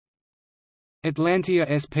Atlantia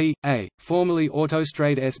S.p.A., formerly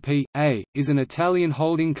Autostrade S.p.A., is an Italian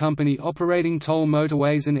holding company operating toll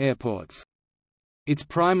motorways and airports. Its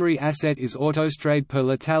primary asset is Autostrade per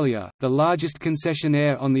l'Italia, the largest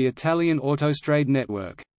concessionaire on the Italian Autostrade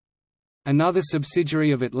network. Another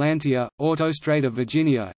subsidiary of Atlantia, Autostrade of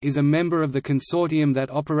Virginia, is a member of the consortium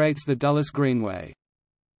that operates the Dulles Greenway.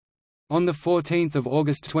 On 14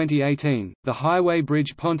 August 2018, the highway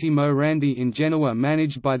bridge Ponte Morandi in Genoa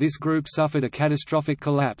managed by this group suffered a catastrophic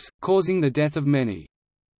collapse, causing the death of many.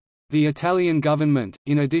 The Italian government,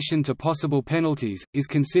 in addition to possible penalties, is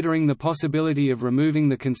considering the possibility of removing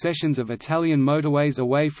the concessions of Italian motorways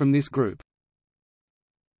away from this group.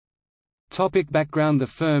 Background: the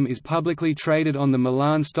firm is publicly traded on the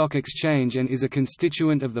Milan Stock Exchange and is a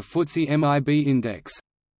constituent of the FTSE MIB index.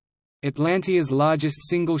 Atlantia's largest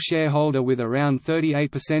single shareholder with around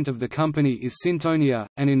 38% of the company is Sintonia,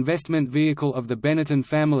 an investment vehicle of the Benetton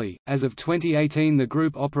family. As of 2018, the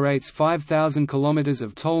group operates 5,000 kilometers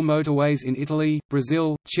of toll motorways in Italy,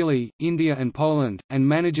 Brazil, Chile, India, and Poland, and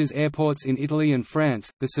manages airports in Italy and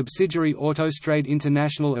France. The subsidiary Autostrade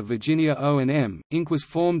International of Virginia O&M, Inc. was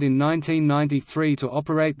formed in 1993 to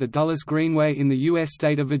operate the Dulles Greenway in the U.S.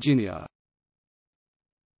 state of Virginia.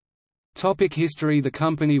 History: the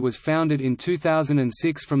company was founded in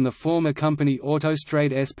 2006 from the former company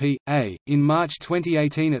Autostrade S.p.A. In March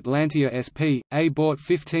 2018, Atlantia S.p.A. bought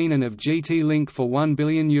 15% of GT Link for €1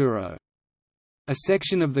 billion. A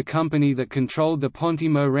section of the company that controlled the Ponte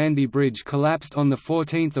Morandi bridge collapsed on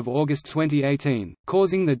 14 August 2018,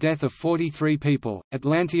 causing the death of 43 people.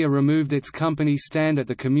 Atlantia removed its company stand at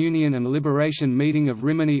the Communion and Liberation meeting of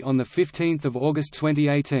Rimini on 15 August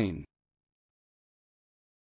 2018.